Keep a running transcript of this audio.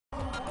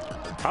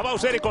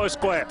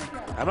Avauserikoiskoe.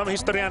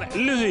 MM-historian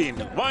lyhyin,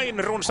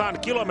 vain runsaan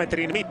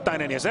kilometrin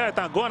mittainen ja se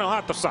ajetaan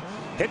Guanajuatossa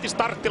heti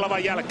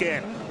starttilavan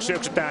jälkeen.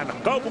 Syöksytään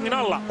kaupungin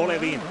alla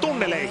oleviin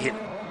tunneleihin.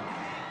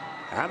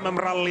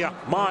 MM-rallia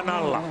maan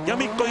alla ja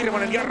Mikko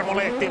Hirvonen, Jarmo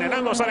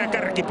Lehtinen MM-sarjan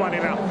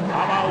kärkipanina.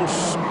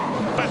 Avaus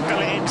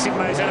pätkälle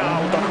ensimmäisenä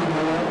autona.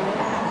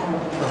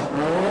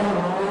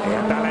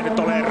 Eihän täällä ei nyt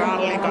ole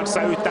rallin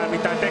kanssa yhtään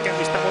mitään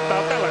tekemistä, mutta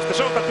tällaista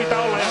showta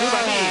pitää olla ja hyvä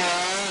niin.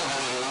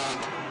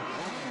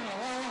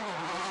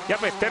 Ja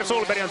Petter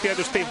Solberg on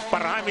tietysti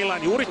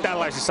parhaimmillaan juuri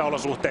tällaisissa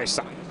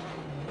olosuhteissa.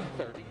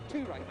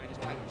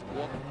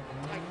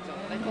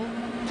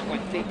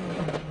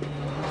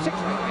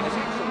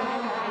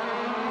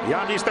 Ja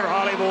Mr.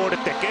 Hollywood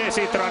tekee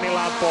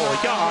Citronillaan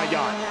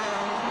pohja-ajan.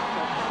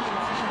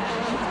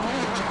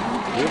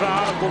 Hyvä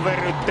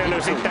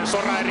alkuverryttely sitten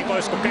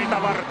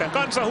soraerikoiskokeita varten.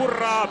 Kansa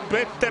hurraa,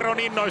 Petter on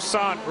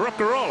innoissaan,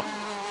 rock and roll.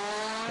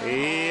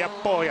 Ja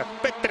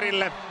pohjat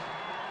Petterille.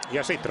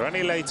 Ja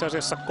Citroenille itse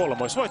asiassa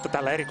kolmoisvoitto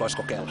tällä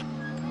erikoiskokeella.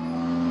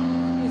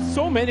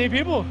 So many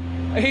people,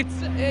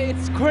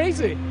 it's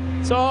crazy.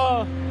 So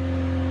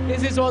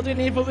this is what we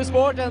need for the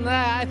sport, and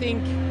I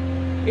think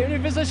even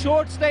if it's a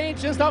short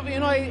stage and stuff, you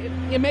know,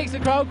 it makes the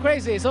crowd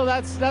crazy. So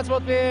that's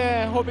what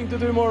we're hoping to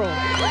do more of.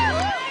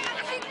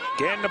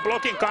 Ken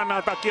Blockin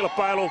kannalta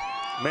kilpailu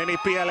meni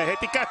pieleen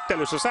heti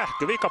kättelyssä.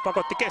 Sähkövika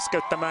pakotti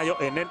keskeyttämään jo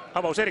ennen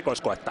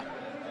avauserikoiskoetta.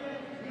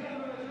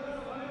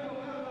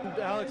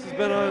 Alex has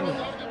been on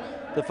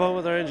the phone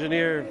with our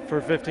engineer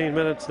for 15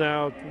 minutes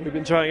now. We've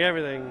been trying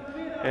everything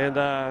and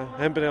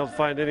haven't been able to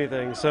find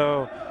anything.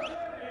 So,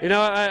 you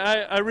know,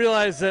 I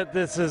realize that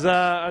this is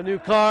a new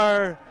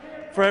car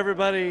for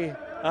everybody,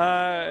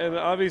 and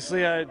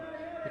obviously I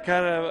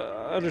kind of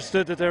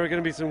understood that there were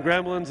going to be some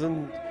gremlins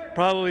and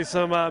probably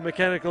some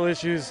mechanical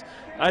issues.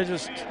 I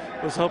just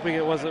was hoping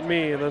it wasn't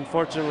me, and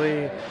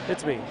unfortunately,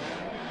 it's me.